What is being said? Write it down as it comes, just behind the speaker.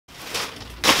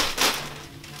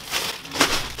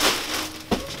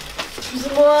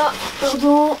Excusez-moi,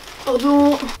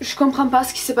 pardon, je comprends pas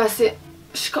ce qui s'est passé.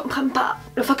 Je comprends pas.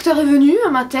 Le facteur est venu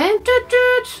un matin.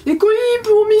 Des colis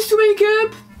pour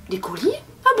MissouMakeup. Des colis?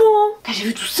 Ah bon? Quand j'ai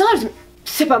vu tout ça, je...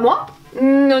 c'est pas moi?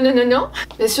 Non.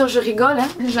 Bien sûr, je rigole, hein.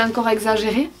 J'ai encore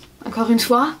exagéré. Encore une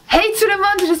fois. Hey tout le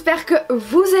monde, j'espère que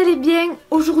vous allez bien.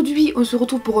 Aujourd'hui, on se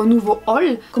retrouve pour un nouveau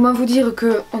haul. Comment vous dire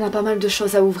que on a pas mal de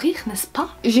choses à ouvrir, n'est-ce pas?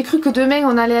 J'ai cru que demain,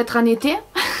 on allait être en été.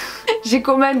 J'ai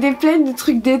commandé plein de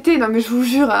trucs d'été. Non mais je vous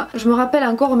jure, hein. Je me rappelle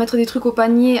encore mettre des trucs au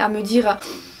panier, à me dire...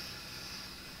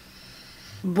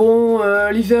 Bon,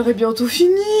 l'hiver est bientôt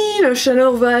fini, la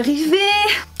chaleur va arriver.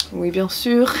 Oui, bien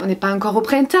sûr, on n'est pas encore au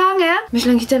printemps, hein. Mais je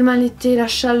languis tellement l'été, la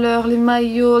chaleur, les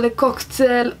maillots, les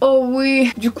cocktails, oh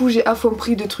oui. Du coup, j'ai à fond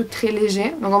pris de trucs très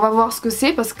légers. Donc on va voir ce que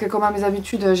c'est, parce que comme à mes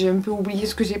habitudes, j'ai un peu oublié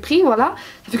ce que j'ai pris, voilà.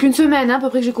 Ça fait qu'une semaine, hein, à peu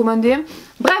près que j'ai commandé.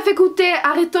 Bref, écoutez,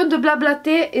 arrêtons de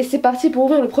blablater et c'est parti pour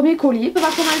ouvrir le premier colis. On va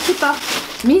commencer par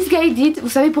MissGuided. Vous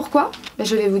savez pourquoi? Ben,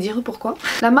 je vais vous dire pourquoi.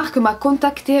 La marque m'a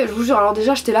contactée, je vous jure, alors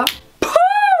déjà j'étais là...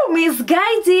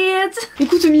 MissGuided.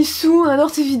 Écoute Missou, on adore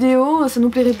tes vidéos, ça nous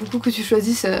plairait beaucoup que tu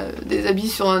choisisses des habits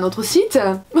sur un autre site.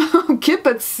 Ok,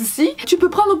 pas de soucis. Tu peux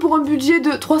prendre pour un budget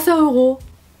de 300 €.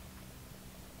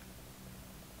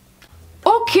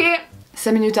 Ok.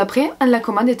 5 minutes après, la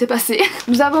commande était passée.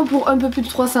 Nous avons pour un peu plus de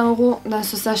 300 € dans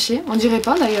ce sachet, on dirait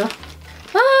pas d'ailleurs.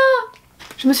 Ah,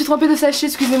 je me suis trompée de sachet,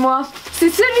 excusez-moi. C'est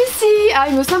celui-ci. Ah,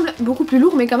 il me semble beaucoup plus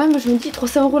lourd, mais quand même, je me dis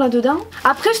 300 € là-dedans.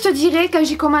 Après, je te dirais, quand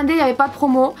j'ai commandé, il n'y avait pas de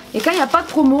promo. Et quand il n'y a pas de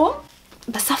promo,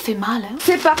 bah ça fait mal. Hein.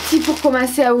 C'est parti pour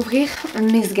commencer à ouvrir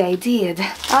MissGuided.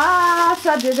 Ah,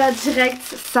 ça déjà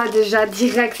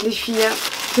direct, les filles.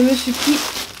 Je me suis pris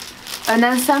un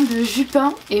ensemble de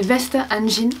jupons et vestes en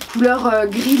jean, couleur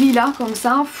gris lilas, comme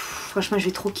ça. Franchement, je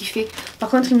vais trop kiffer. Par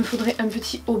contre, il me faudrait un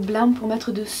petit haut blanc pour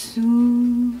mettre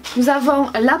dessous. Nous avons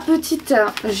la petite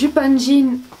jupe en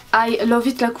jean. I love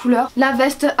it, la couleur. La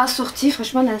veste assortie.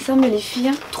 Franchement, l'ensemble, les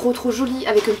filles, trop joli.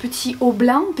 Avec un petit haut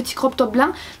blanc, petit crop top blanc.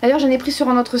 D'ailleurs, j'en ai pris sur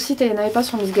un autre site et il n'y en avait pas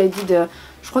sur MissGuided.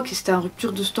 Je crois que c'était en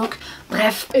rupture de stock.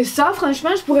 Bref. Et ça, franchement,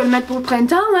 je pourrais le mettre pour le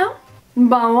printemps, hein.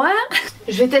 Ben ouais.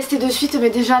 Je vais tester de suite, mais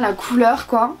déjà la couleur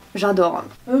quoi, j'adore.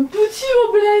 Un petit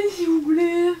haut blanc s'il vous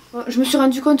plaît. Je me suis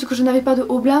rendu compte que je n'avais pas de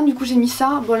haut blanc, du coup j'ai mis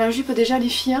ça. Bon, la jupe déjà les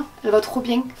filles, elle va trop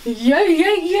bien. Yeah. Et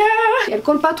elle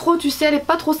colle pas trop, tu sais, elle est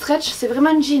pas trop stretch, c'est vraiment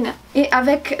un jean. Et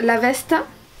avec la veste,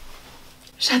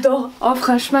 j'adore. Oh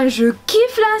franchement, je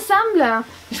kiffe l'ensemble.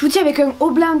 Je vous dis avec un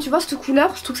haut blanc, tu vois cette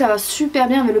couleur, je trouve que ça va super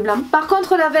bien avec le blanc. Par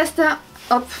contre la veste...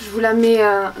 Hop, je vous la mets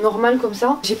normale comme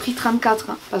ça. J'ai pris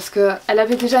 34 hein, parce qu'elle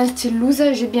avait déjà un style loose,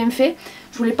 j'ai bien fait.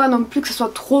 Je voulais pas non plus que ce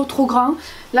soit trop grand.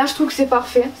 Là je trouve que c'est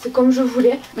parfait, c'est comme je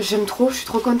voulais. J'aime trop, je suis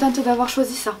trop contente d'avoir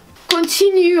choisi ça.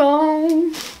 Continuons.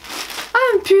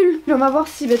 Ah, un pull. On va voir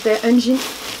si c'était un jean.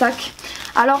 Tac.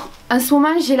 Alors en ce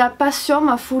moment j'ai la passion,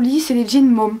 ma folie, c'est les jeans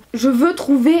mom. Je veux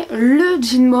trouver le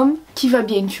jean mom qui va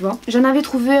bien, tu vois. J'en avais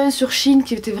trouvé un sur Shein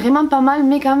qui était vraiment pas mal,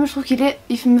 mais quand même je trouve qu'il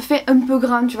me fait un peu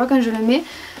grand, tu vois, quand je le mets.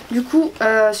 Du coup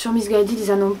sur MissGuided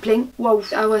ils en ont plein. Waouh.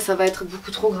 Ah ouais, ça va être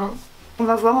beaucoup trop grand. On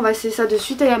va voir, on va essayer ça de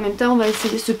suite et en même temps on va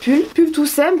essayer ce pull. Pull tout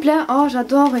simple, hein. Oh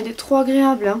j'adore, il est trop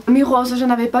agréable. Hein. Mais rose, j'en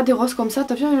avais pas des roses comme ça.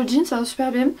 T'as vu le jean, ça va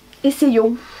super bien.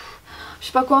 Essayons. Je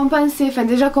sais pas quoi en penser, enfin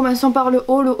déjà commençons par le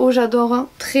haut j'adore, hein.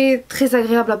 Très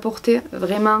agréable à porter,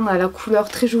 vraiment la couleur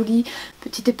très jolie,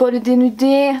 petite épaule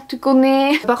dénudée, tu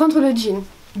connais. Par contre le jean,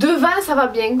 devant ça va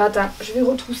bien, attends je vais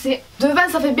retrousser, devant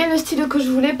ça fait bien le style que je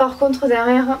voulais, par contre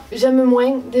derrière j'aime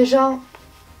moins, déjà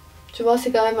tu vois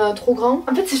c'est quand même trop grand.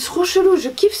 En fait c'est trop chelou, je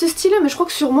kiffe ce style mais je crois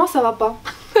que sur moi ça va pas.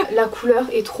 La couleur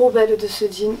est trop belle de ce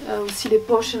jean, aussi les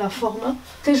poches, la forme.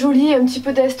 Très jolie, un petit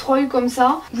peu destroy comme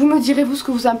ça. Vous me direz vous ce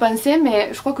que vous en pensez, mais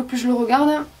je crois que plus je le regarde,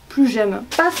 plus j'aime.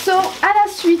 Passons à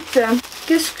la suite.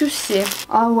 Qu'est-ce que c'est?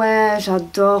 Ah ouais,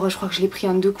 j'adore, je crois que je l'ai pris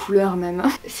en 2 couleurs même.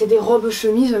 C'est des robes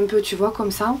chemises un peu, tu vois,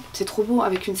 comme ça. C'est trop beau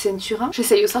avec une ceinture.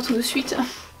 J'essaye ça tout de suite.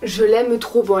 Je l'aime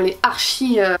trop, bon elle est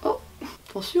archi... Oh.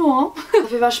 Attention hein. Ça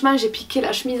fait vachement, j'ai piqué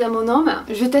la chemise à mon homme.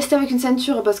 Je vais tester avec une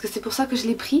ceinture parce que c'est pour ça que je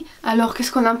l'ai pris. Alors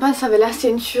qu'est-ce qu'on en pense avec la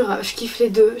ceinture? Je kiffe les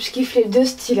deux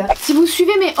styles. Si vous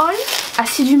suivez mes hauls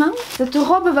assidûment, cette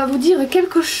robe va vous dire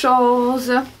quelque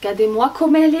chose. Regardez-moi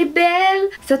comme elle est belle.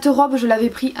 Cette robe je l'avais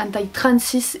pris en taille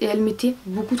 36 et elle m'était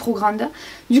beaucoup trop grande.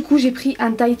 Du coup j'ai pris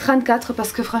en taille 34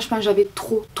 parce que franchement j'avais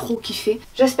trop kiffé.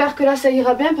 J'espère que là ça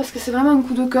ira bien parce que c'est vraiment un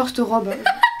coup de cœur cette robe.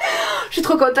 Je suis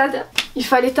trop contente. Il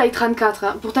fallait taille 34.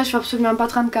 Hein. Pourtant je fais absolument pas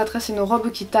 34. Hein. C'est une robe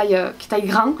qui taille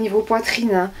grand. Niveau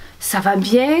poitrine, ça va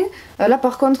bien. Là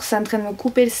par contre c'est en train de me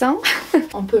couper le sang.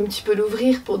 On peut un petit peu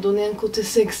l'ouvrir pour donner un côté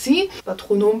sexy. Pas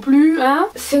trop non plus. Hein.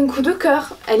 C'est un coup de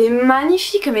cœur. Elle est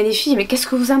magnifique. Mais les filles, mais qu'est-ce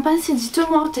que vous en pensez?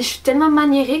 Dites-moi. Je suis tellement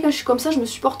maniérée quand je suis comme ça, je me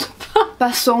supporte pas.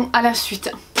 Passons à la suite.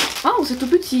 Oh, c'est tout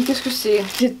petit. Qu'est-ce que c'est?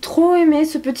 J'ai trop aimé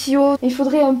ce petit haut. Il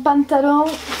faudrait un pantalon.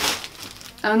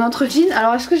 Un autre jean.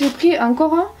 Alors est-ce que j'ai pris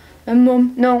encore un mom?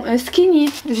 Non, un skinny.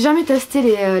 J'ai jamais testé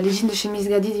les jeans de chez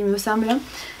MissGuIDED, il me semble.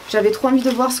 J'avais trop envie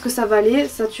de voir ce que ça valait.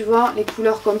 Ça tu vois, les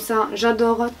couleurs comme ça,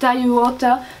 j'adore. Taille haute.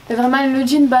 C'est vraiment le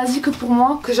jean basique pour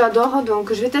moi que j'adore.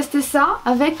 Donc je vais tester ça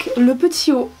avec le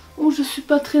petit haut. Oh, je suis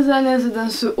pas très à l'aise dans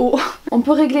ce haut. On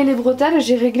peut régler les bretelles,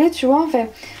 j'ai réglé tu vois. Enfin,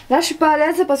 là je suis pas à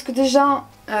l'aise parce que déjà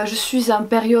je suis en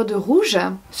période rouge.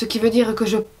 Ce qui veut dire que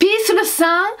je pisse le sang.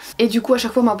 Et du coup à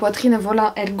chaque fois ma poitrine,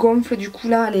 voilà, elle gonfle. Du coup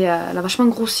là elle a vachement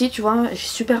grossi tu vois. J'ai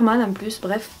super mal en plus,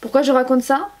 bref. Pourquoi je raconte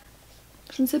ça?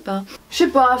 Je ne sais pas. Je sais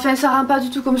pas, enfin ça rend pas du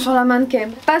tout comme sur la mannequin.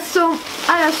 Passons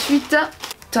à la suite.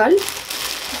 Tal.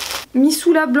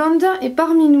 Missou la blonde et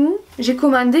parmi nous, j'ai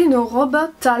commandé une robe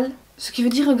tal. Ce qui veut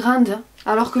dire grande.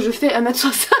 Alors que je fais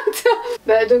 1m60.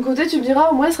 Bah d'un côté tu me diras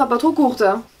au moins elle sera pas trop courte.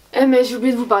 Eh mais j'ai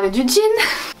oublié de vous parler du jean.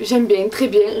 J'aime bien, très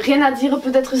bien. Rien à dire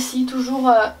peut-être ici.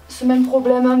 Toujours ce même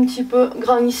problème un petit peu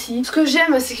grand ici. Ce que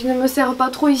j'aime c'est qu'il ne me sert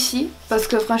pas trop ici. Parce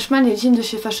que franchement les jeans de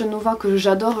chez Fashion Nova que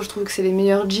j'adore. Je trouve que c'est les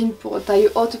meilleurs jeans pour taille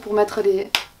haute pour mettre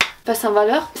les fesses en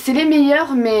valeur. C'est les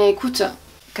meilleurs mais écoute...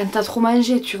 Quand t'as trop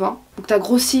mangé tu vois, ou que t'as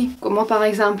grossi, comme moi par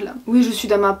exemple. Oui je suis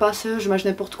dans ma passe, je mange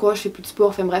n'importe quoi, je fais plus de sport,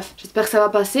 enfin bref. J'espère que ça va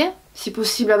passer, si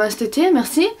possible avant cet été,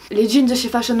 merci. Les jeans de chez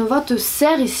Fashion Nova te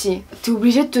serrent ici. T'es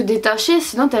obligé de te détacher,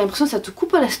 sinon t'as l'impression que ça te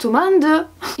coupe l'estomac en deux.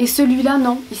 Et celui-là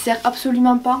non, il sert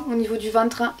absolument pas au niveau du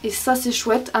ventre. Et ça c'est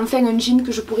chouette, enfin un jean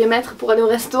que je pourrais mettre pour aller au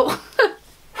resto.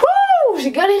 J'ai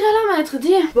galéré à la mettre,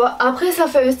 dis. Bon après ça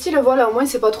fait un style, voilà, au moins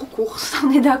c'est pas trop court, on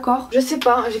est d'accord. Je sais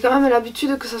pas, j'ai quand même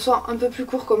l'habitude que ça soit un peu plus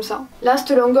court comme ça. Là cette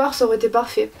longueur ça aurait été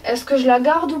parfait. Est-ce que je la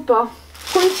garde ou pas?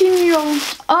 Continuons.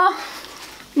 Oh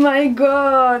my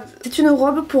god. C'est une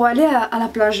robe pour aller à la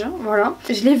plage, voilà.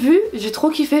 Je l'ai vue, j'ai trop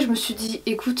kiffé, je me suis dit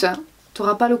écoute,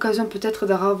 t'auras pas l'occasion peut-être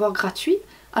d'en avoir gratuit,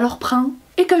 alors prends.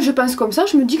 Et quand je pense comme ça,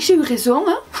 je me dis que j'ai eu raison.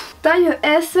 Hein. Taille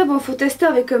S, bon faut tester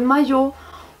avec un maillot.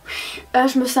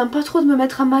 Je me sens pas trop de me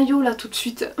mettre un maillot là tout de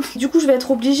suite. Du coup je vais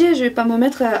être obligée, je vais pas me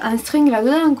mettre un string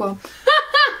là-dedans quoi.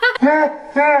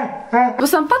 Je me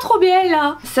sens pas trop bien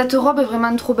là. Cette robe est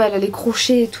vraiment trop belle, les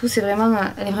crochets et tout, elle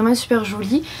est vraiment super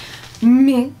jolie.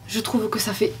 Mais je trouve que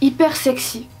ça fait hyper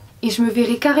sexy. Et je me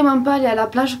verrais carrément pas aller à la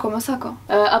plage comme ça quoi.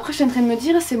 Après je suis en train de me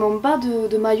dire c'est mon bas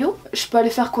de maillot. Je peux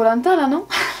aller faire Koh-Lanta là non?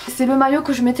 C'est le maillot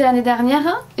que je mettais l'année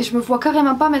dernière. Et je me vois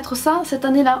carrément pas mettre ça cette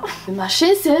année là. Le machin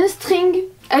c'est un string.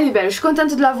 Elle est belle, je suis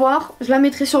contente de la voir. Je la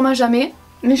mettrai sûrement jamais.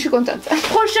 Mais je suis contente.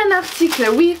 Prochain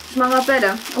article, oui je m'en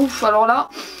rappelle. Ouf alors là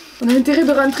on a intérêt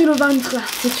de rentrer le ventre.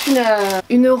 C'est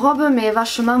une robe mais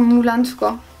vachement moulante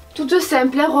quoi. Toute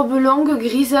simple, robe longue,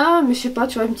 grise, mais je sais pas,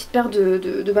 tu vois, une petite paire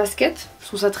de baskets. Je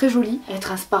trouve ça très joli. Elle est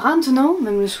transparente, non?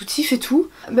 Même le soutif et tout.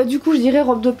 Bah du coup, je dirais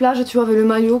robe de plage, tu vois, avec le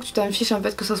maillot, que tu t'en fiches en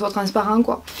fait que ça soit transparent,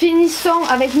 quoi. Finissons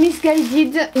avec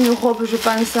MissGuIDED. Une robe, je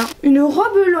pense. Une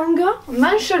robe longue,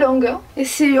 manche longue.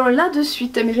 Essayons-la de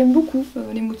suite, mais j'aime beaucoup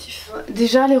les motifs.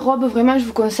 Déjà, les robes, vraiment, je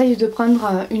vous conseille de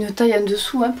prendre une taille en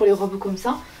dessous pour les robes comme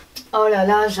ça. Oh là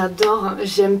là, j'adore,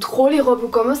 j'aime trop les robes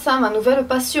comme ça, ma nouvelle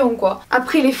passion quoi.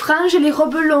 Après les franges et les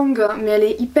robes longues, mais elle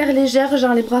est hyper légère,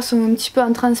 genre les bras sont un petit peu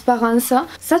en transparence.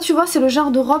 Ça tu vois c'est le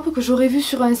genre de robe que j'aurais vu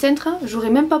sur un cintre, j'aurais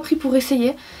même pas pris pour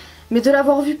essayer. Mais de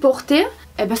l'avoir vue porter,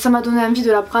 eh ben ça m'a donné envie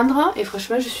de la prendre et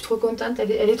franchement je suis trop contente,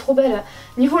 elle est trop belle.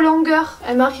 Niveau longueur,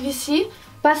 elle m'arrive ici.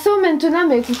 Passons maintenant,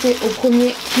 mais écoutez, au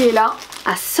premier qui est là,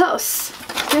 ASOS.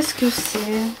 Qu'est-ce que c'est?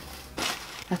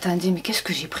 Attendez, mais qu'est-ce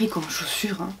que j'ai pris comme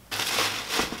chaussures hein?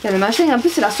 Il y a le machin, en plus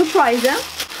c'est la surprise hein.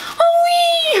 Oh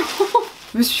oui.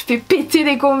 Je me suis fait péter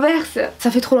des Converse. Ça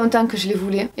fait trop longtemps que je les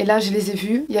voulais. Et là je les ai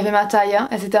vues, il y avait ma taille, hein.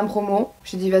 Elles étaient en promo.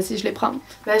 J'ai dit vas-y je les prends.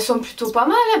 Mais elles sont plutôt pas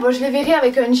mal hein. Bon je les verrai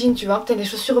avec un jean tu vois. Putain les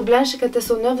chaussures blanches quand elles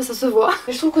sont neuves ça se voit.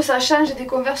 Mais je trouve que ça change des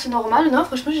Converse normales. Non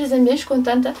franchement je les aime bien, je suis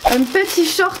contente. Un petit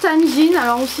short en jean,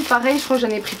 alors aussi pareil je crois que j'en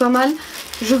ai pris pas mal.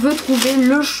 Je veux trouver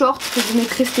le short que je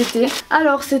mettrai cet été.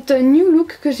 Alors c'est un new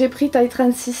look que j'ai pris taille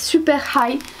 36 super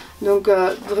high. Donc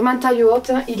vraiment taille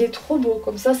haute, il est trop beau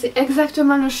comme ça, c'est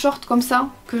exactement le short comme ça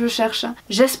que je cherche.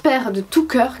 J'espère de tout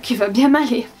cœur qu'il va bien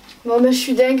m'aller. Bon ben je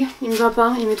suis deg, il me va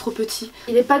pas, il m'est trop petit.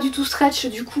 Il est pas du tout stretch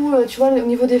du coup, tu vois au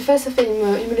niveau des fesses,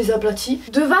 il me les aplatit.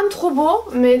 Devant trop beau,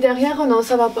 mais derrière non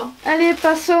ça va pas. Allez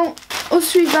passons au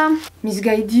suivant.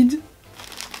 MissGuIDED.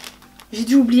 J'ai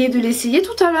dû oublier de l'essayer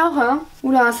tout à l'heure. Hein.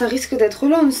 Oula, ça risque d'être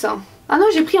long ça. Ah non,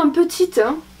 j'ai pris en petite.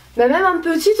 Hein. Mais même en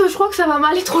petite, je crois que ça va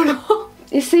m'aller trop long.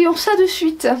 Essayons ça de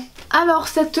suite. Alors,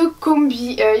 cette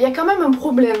combi, il y a quand même un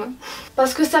problème.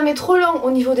 Parce que ça met trop long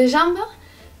au niveau des jambes.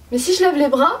 Mais si je lève les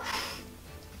bras,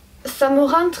 ça me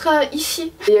rentre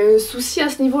ici. Il y a un souci à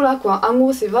ce niveau-là, quoi. En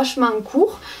haut, c'est vachement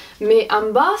court. Mais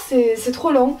en bas, c'est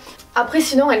trop long. Après,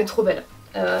 sinon, elle est trop belle.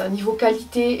 Niveau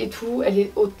qualité et tout, elle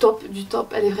est au top du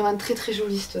top. Elle est vraiment très très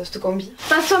jolie cette combi.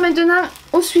 Passons maintenant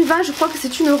au suivant. Je crois que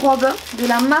c'est une robe de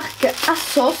la marque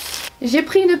ASOS. J'ai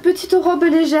pris une petite robe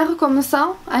légère comme ça,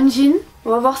 en jean. On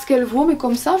va voir ce qu'elle vaut, mais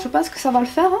comme ça, je pense que ça va le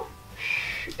faire.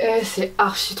 C'est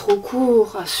archi trop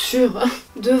court, sûr.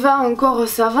 Devant encore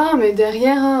ça va, mais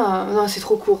derrière, non, c'est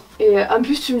trop court. Et en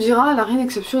plus, tu me diras, elle a rien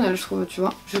d'exceptionnel, je trouve, tu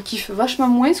vois. Je kiffe vachement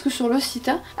moins que sur le site.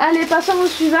 Hein. Allez, passons au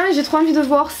suivant. J'ai trop envie de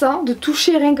voir ça, de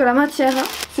toucher rien que la matière.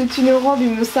 C'est une robe,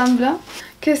 il me semble.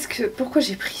 Pourquoi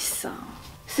j'ai pris ça?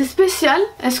 C'est spécial.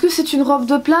 Est-ce que c'est une robe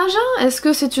de plage? Est-ce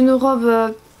que c'est une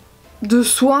robe de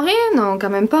soirée? Non, quand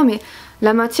même pas, mais...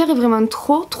 La matière est vraiment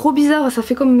trop bizarre, ça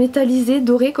fait comme métallisé,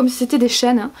 doré, comme si c'était des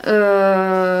chaînes.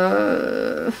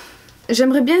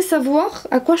 J'aimerais bien savoir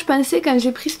à quoi je pensais quand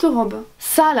j'ai pris cette robe.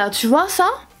 Ça là, tu vois ça?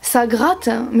 Ça gratte,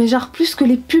 hein, mais genre plus que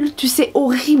les pulls, tu sais,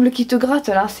 horribles qui te grattent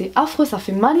là, c'est affreux, ça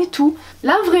fait mal et tout.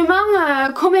 Là vraiment,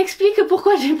 qu'on m'explique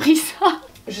pourquoi j'ai pris ça.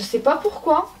 Je sais pas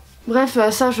pourquoi. Bref,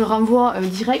 ça je renvoie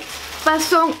direct.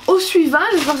 Passons au suivant,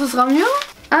 j'espère que ce sera mieux.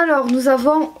 Alors nous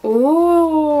avons...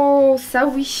 Oh, ça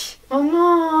oui. Oh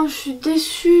non, je suis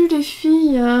déçue les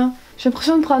filles. J'ai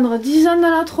l'impression de prendre 10 ans dans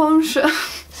la tronche.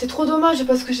 C'est trop dommage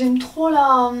parce que j'aime trop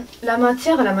la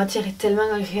matière. La matière est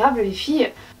tellement agréable les filles.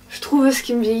 Je trouve ce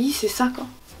qui me vieillit, c'est ça quoi.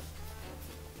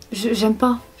 J'aime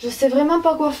pas. Je sais vraiment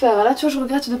pas quoi faire. Là tu vois, je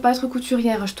regrette de pas être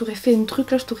couturière. Je t'aurais fait un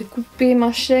truc là, je t'aurais coupé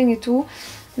ma chaîne et tout.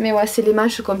 Mais ouais, c'est les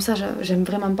manches comme ça, j'aime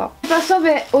vraiment pas. Passons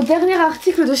au dernier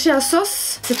article de chez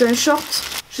ASOS. C'est un short.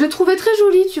 Je le trouvais très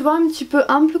joli, tu vois, un petit peu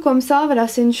ample comme ça, avec la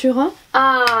ceinture.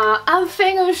 Ah,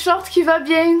 enfin un short qui va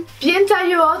bien. Bien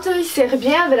taille haute, il sert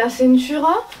bien avec la ceinture.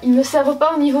 Il me sert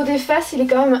pas au niveau des fesses, il est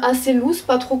quand même assez loose,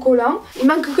 pas trop collant. Il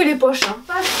manque que les poches.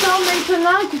 Passons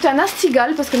maintenant, écoute, à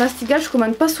Nastigal, parce que Nastigal je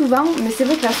commande pas souvent, mais c'est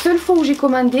vrai que la seule fois où j'ai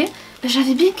commandé,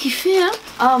 j'avais bien kiffé. Hein.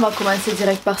 Ah, on va commencer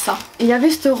direct par ça. Il y avait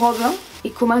cette robe, hein,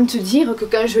 et comment te dire que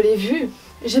quand je l'ai vue,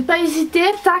 j'ai pas hésité,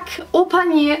 tac, au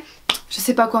panier. Je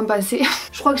sais pas quoi en penser.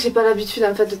 Je crois que j'ai pas l'habitude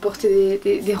en fait de porter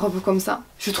des robes comme ça.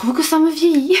 Je trouve que ça me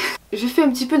vieillit. Je fais un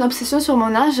petit peu une obsession sur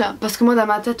mon âge. Parce que moi dans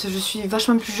ma tête je suis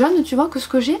vachement plus jeune, tu vois, que ce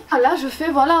que j'ai. Là je fais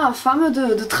voilà femme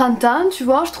de 30 ans, tu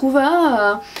vois, je trouve...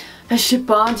 je sais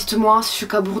pas, dites-moi si je suis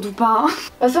cabourde ou pas.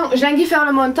 De toute façon, je languis faire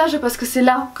le montage parce que c'est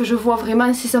là que je vois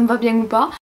vraiment si ça me va bien ou pas.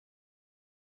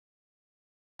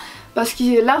 Parce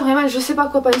que là vraiment je sais pas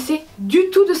quoi penser du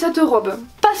tout de cette robe.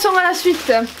 Passons à la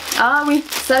suite. Ah oui,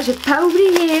 ça j'ai pas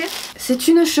oublié. C'est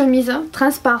une chemise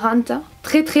transparente,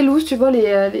 très loose, tu vois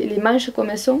les manches comme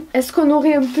elles sont. Est-ce qu'on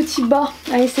aurait un petit bas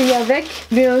à essayer avec?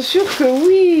 Bien sûr que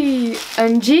oui.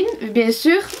 Un jean, bien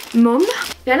sûr, môme.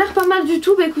 Il a l'air pas mal du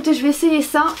tout, bah écoutez je vais essayer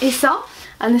ça et ça.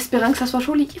 En espérant que ça soit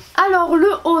joli. Alors le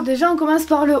haut, déjà on commence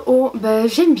par le haut, ben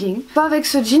j'aime bien. Pas avec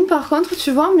ce jean par contre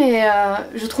tu vois, mais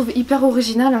je trouve hyper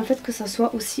original en fait que ça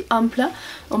soit aussi ample.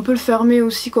 On peut le fermer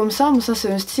aussi comme ça, mais ça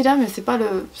c'est un style là mais c'est pas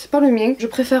le mien. Je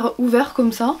préfère ouvert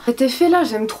comme ça. Cet effet là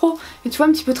j'aime trop. Et tu vois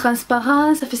un petit peu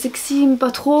transparent, ça fait sexy mais pas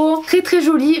trop. Très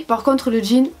joli, par contre le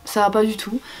jean ça va pas du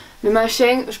tout. Le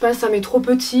machin, je pense que ça m'est trop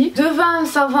petit. Devant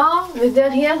ça va, mais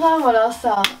derrière, voilà,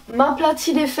 ça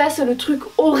m'aplatit les fesses, le truc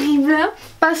horrible.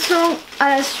 Passons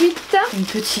à la suite. Un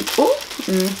petit haut.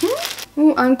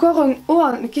 Ou encore un haut.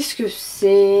 Mais qu'est-ce que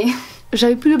c'est?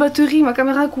 J'avais plus de batterie, ma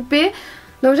caméra a coupé.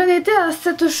 Donc j'en étais à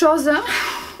cette chose.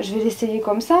 Je vais l'essayer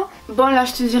comme ça. Bon là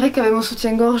je te dirais qu'avec mon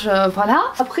soutien-gorge, voilà.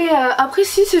 Après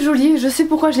si c'est joli, je sais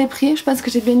pourquoi je l'ai pris. Je pense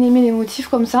que j'ai bien aimé les motifs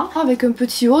comme ça. Avec un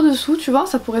petit haut dessous, tu vois,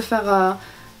 ça pourrait faire...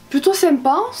 plutôt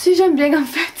sympa, si j'aime bien en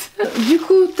fait. Du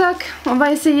coup, tac, on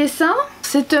va essayer ça.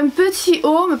 C'est un petit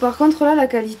haut, mais par contre là, la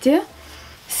qualité,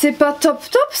 c'est pas top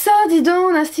ça, dis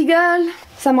donc, Nastigal.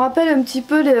 Ça me rappelle un petit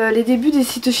peu les débuts des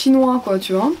sites chinois, quoi,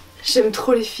 tu vois. J'aime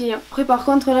trop les filles. Après, par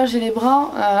contre, là, j'ai les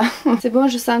bras. C'est bon,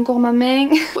 je sens encore ma main.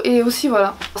 Et aussi,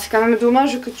 voilà. C'est quand même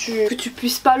dommage que tu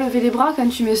puisses pas lever les bras quand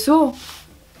tu mets ça.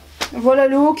 Voilà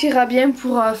le haut qui ira bien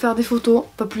pour faire des photos,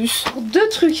 pas plus. Deux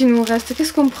trucs il nous reste,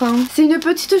 qu'est-ce qu'on prend? C'est une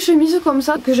petite chemise comme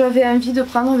ça que j'avais envie de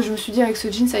prendre, je me suis dit avec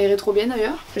ce jean ça irait trop bien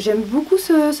d'ailleurs. J'aime beaucoup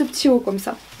ce petit haut comme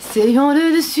ça.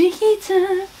 Essayons-le de suite.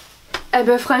 Eh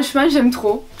ben franchement j'aime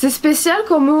trop. C'est spécial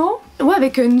comme haut. Ouais,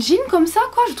 avec un jean comme ça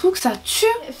quoi, je trouve que ça tue.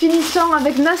 Finissons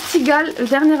avec Nastigal, le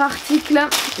dernier article,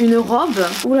 une robe.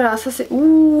 Ouh là là, ça c'est...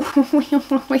 Ouh,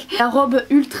 oui. La robe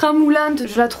ultra moulante,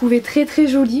 je la trouvais très très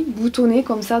jolie, boutonnée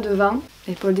comme ça devant.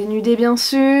 Épaules dénudées bien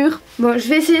sûr. Bon, je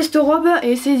vais essayer cette robe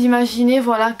et essayer d'imaginer,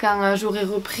 voilà, quand j'aurai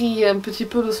repris un petit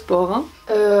peu le sport.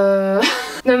 Hein.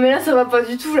 Non mais là ça va pas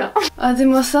du tout là.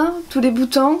 Regardez-moi ça, tous les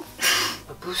boutons.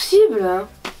 Pas possible.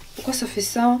 Pourquoi ça fait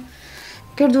ça?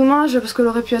 Quel dommage, parce qu'elle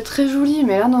aurait pu être très jolie,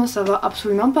 mais là non, ça va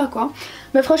absolument pas quoi.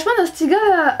 Mais franchement, Nastiga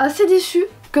assez déçue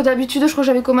que d'habitude, je crois que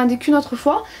j'avais commandé qu'une autre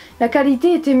fois. La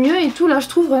qualité était mieux et tout, là je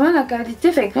trouve vraiment la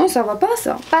qualité, fait que non, ça va pas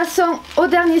ça. Passons au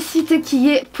dernier site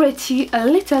qui est Pretty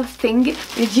Little Thing.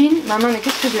 Les jeans, maman, mais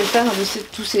qu'est-ce que je vais faire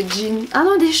de tous ces jeans? Ah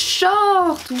non, des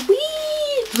shorts, oui.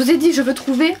 Je vous ai dit, je veux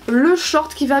trouver le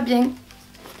short qui va bien.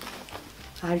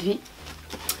 Ah lui.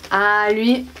 Ah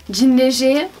lui, jean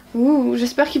léger. Ouh,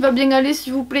 j'espère qu'il va bien aller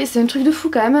s'il vous plaît. C'est un truc de fou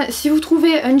quand même. Si vous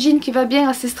trouvez un jean qui va bien,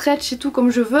 assez stretch et tout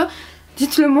comme je veux,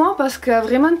 dites-le moi parce que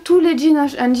vraiment tous les jeans,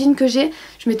 un jean que j'ai,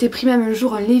 je m'étais pris même un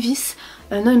jour un Levi's.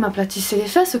 Non, il m'aplatissait les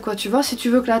fesses quoi, tu vois. Si tu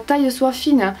veux que la taille soit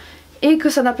fine et que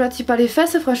ça n'aplatit pas les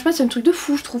fesses, franchement c'est un truc de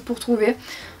fou je trouve pour trouver.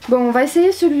 Bon, on va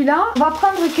essayer celui-là. On va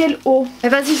prendre quel haut? Et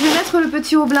vas-y, je vais mettre le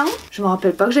petit haut blanc. Je me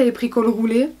rappelle pas que j'avais pris col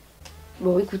roulé.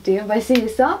 Bon écoutez, on va essayer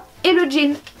ça. Et le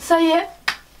jean, ça y est,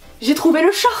 j'ai trouvé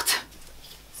le short.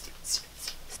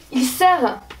 Il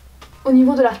serre au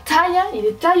niveau de la taille, il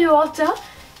est taille haute.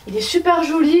 Il est super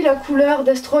joli, la couleur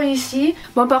Destroy ici.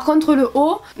 Bon par contre le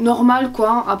haut, normal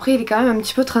quoi. Après il est quand même un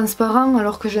petit peu transparent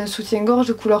alors que j'ai un soutien-gorge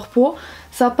de couleur peau.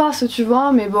 Ça passe tu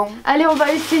vois, mais bon. Allez, on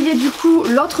va essayer du coup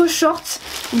l'autre short.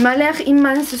 Il m'a l'air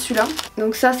immense celui-là.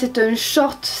 Donc ça c'est un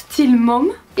short style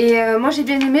mom. Et moi j'ai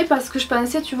bien aimé parce que je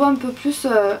pensais tu vois un peu plus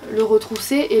le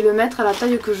retrousser et le mettre à la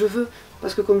taille que je veux.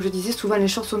 Parce que comme je disais, souvent les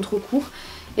shorts sont trop courts.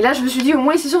 Et là je me suis dit au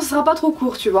moins c'est sûr que ce sera pas trop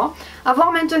court tu vois. A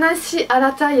voir maintenant si à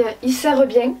la taille il serre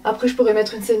bien. Après je pourrais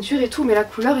mettre une ceinture et tout, mais la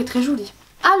couleur est très jolie.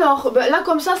 Alors bah, là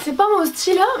comme ça c'est pas mon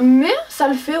style mais ça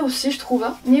le fait aussi je trouve.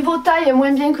 Niveau taille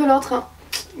moins bien que l'autre.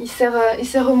 Il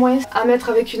sert moins à mettre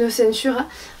avec une ceinture.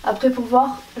 Après pour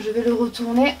voir je vais le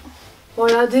retourner.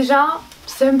 Voilà déjà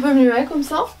c'est un peu mieux hein, comme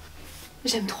ça.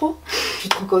 J'aime trop. Je suis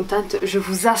trop contente, je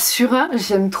vous assure,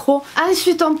 j'aime trop.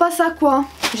 Ensuite on passe à quoi?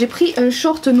 J'ai pris un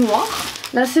short noir.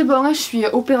 Là c'est bon, hein, je suis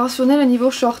opérationnelle au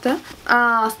niveau short. Hein.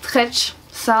 Ah, stretch,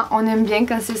 ça on aime bien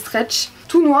quand c'est stretch.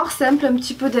 Tout noir, simple, un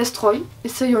petit peu destroy.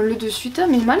 Essayons-le de suite,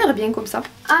 mais il m'a l'air bien comme ça.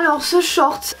 Alors ce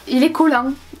short, il est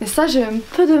collant. Et ça j'ai un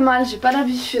peu de mal, j'ai pas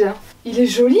l'habitude. Hein. Il est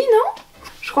joli non?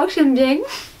 Je crois que j'aime bien.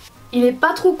 Il est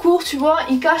pas trop court tu vois,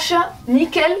 il cache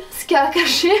nickel ce qu'il y a à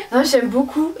cacher. J'aime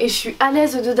beaucoup et je suis à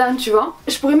l'aise dedans tu vois.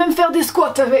 Je pourrais même faire des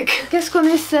squats avec. Qu'est-ce qu'on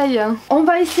essaye? On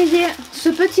va essayer ce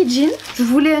petit jean. Je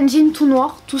voulais un jean tout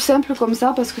noir, tout simple comme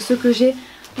ça parce que ce que j'ai,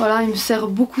 voilà, il me sert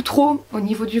beaucoup trop au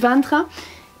niveau du ventre.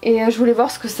 Et je voulais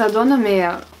voir ce que ça donne mais...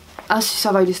 Ah si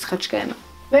ça va, il est stretch quand même.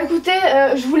 Bah écoutez,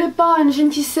 je voulais pas un jean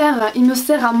qui sert, il me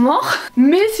sert à mort,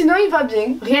 mais sinon il va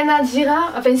bien. Rien à dire, hein.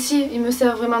 Enfin si, il me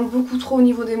sert vraiment beaucoup trop au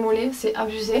niveau des mollets, c'est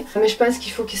abusé. Mais je pense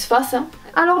qu'il faut qu'il se fasse. Hein.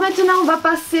 Alors maintenant on va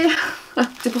passer,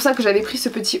 c'est pour ça que j'avais pris ce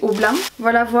petit haut blanc.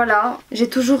 Voilà, voilà, j'ai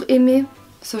toujours aimé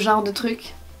ce genre de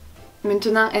truc.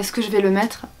 Maintenant, est-ce que je vais le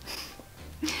mettre?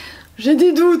 J'ai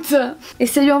des doutes.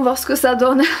 Essayons voir ce que ça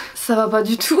donne. Ça va pas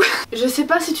du tout. Je sais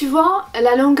pas si tu vois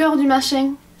la longueur du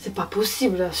machin. C'est pas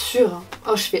possible, sûr.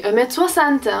 Oh, je fais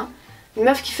 1m60. Hein. Une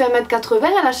meuf qui fait 1m80,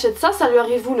 elle achète ça, ça lui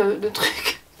arrive où le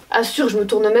truc? Assure, je me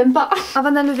tourne même pas.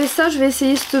 Avant d'enlever ça, je vais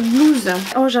essayer cette blouse.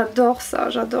 Oh, j'adore ça,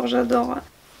 j'adore, j'adore.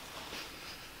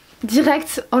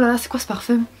 Direct. Oh là là, c'est quoi ce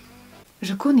parfum?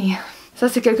 Je connais. Ça,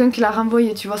 c'est quelqu'un qui l'a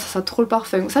renvoyé, tu vois, ça sent trop le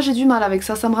parfum. Ça, j'ai du mal avec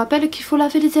ça. Ça me rappelle qu'il faut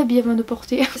laver les habits avant de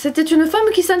porter. C'était une femme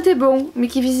qui sentait bon, mais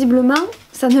qui visiblement,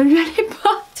 ça ne lui allait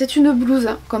pas. C'est une blouse,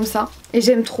 hein, comme ça. Et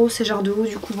j'aime trop ces genres de hauts,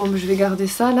 du coup, bon, je vais garder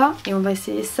ça là. Et on va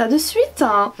essayer ça de suite.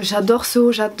 Hein. J'adore ce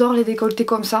haut, j'adore les décolletés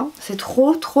comme ça. C'est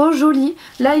trop, trop joli.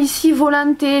 Là, ici,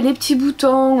 volanté, les petits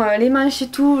boutons, les manches et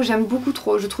tout. J'aime beaucoup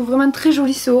trop. Je trouve vraiment très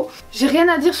joli ce haut. J'ai rien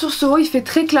à dire sur ce haut, il fait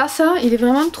très classe. Hein. Il est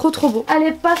vraiment trop, trop beau.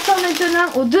 Allez, passons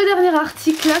maintenant aux deux derniers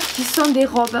articles qui sont des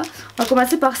robes. On va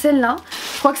commencer par celle-là.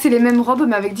 Je crois que c'est les mêmes robes,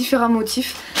 mais avec différents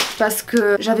motifs. Parce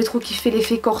que j'avais trop kiffé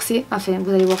l'effet corset. Enfin,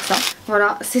 vous allez voir ça.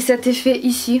 Voilà, c'est cet effet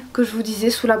ici que je vous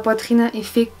disais sous la poitrine,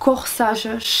 effet corsage,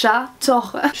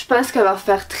 j'adore. Je pense qu'elle va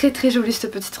faire très très jolie cette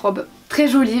petite robe. Très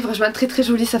jolie, franchement très très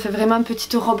jolie, ça fait vraiment une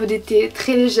petite robe d'été,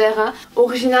 très légère, hein.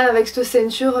 Originale avec cette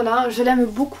ceinture là, je l'aime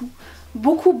beaucoup.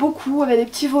 Beaucoup beaucoup, avec des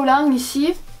petits volants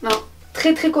ici. Non,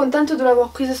 très contente de l'avoir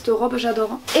prise cette robe,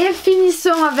 j'adore. Et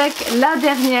finissons avec la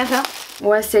dernière.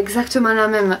 Ouais, c'est exactement la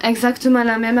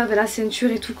même avec la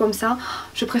ceinture et tout comme ça.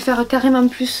 Je préfère carrément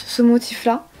plus ce motif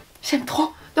là. J'aime trop.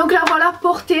 Donc là voilà,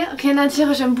 portée, rien à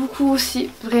dire, j'aime beaucoup aussi.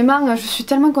 Vraiment, je suis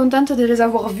tellement contente de les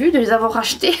avoir vues, de les avoir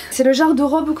achetées. C'est le genre de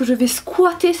robe que je vais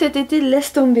squatter cet été,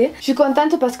 laisse tomber. Je suis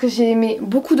contente parce que j'ai aimé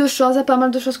beaucoup de choses, pas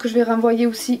mal de choses que je vais renvoyer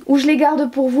aussi. Ou je les garde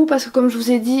pour vous parce que comme je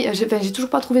vous ai dit, j'ai toujours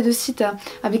pas trouvé de site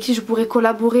avec qui je pourrais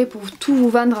collaborer pour tout vous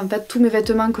vendre. En fait, tous mes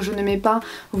vêtements que je ne mets pas,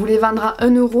 vous les vendre à 1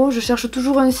 €. Je cherche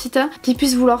toujours un site qui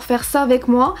puisse vouloir faire ça avec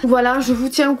moi. Voilà, je vous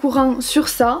tiens au courant sur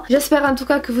ça. J'espère en tout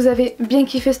cas que vous avez bien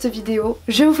kiffé cette vidéo.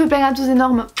 Je vous fais plein à tous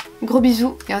énormes gros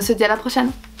bisous et on se dit à la prochaine.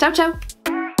 Ciao ciao.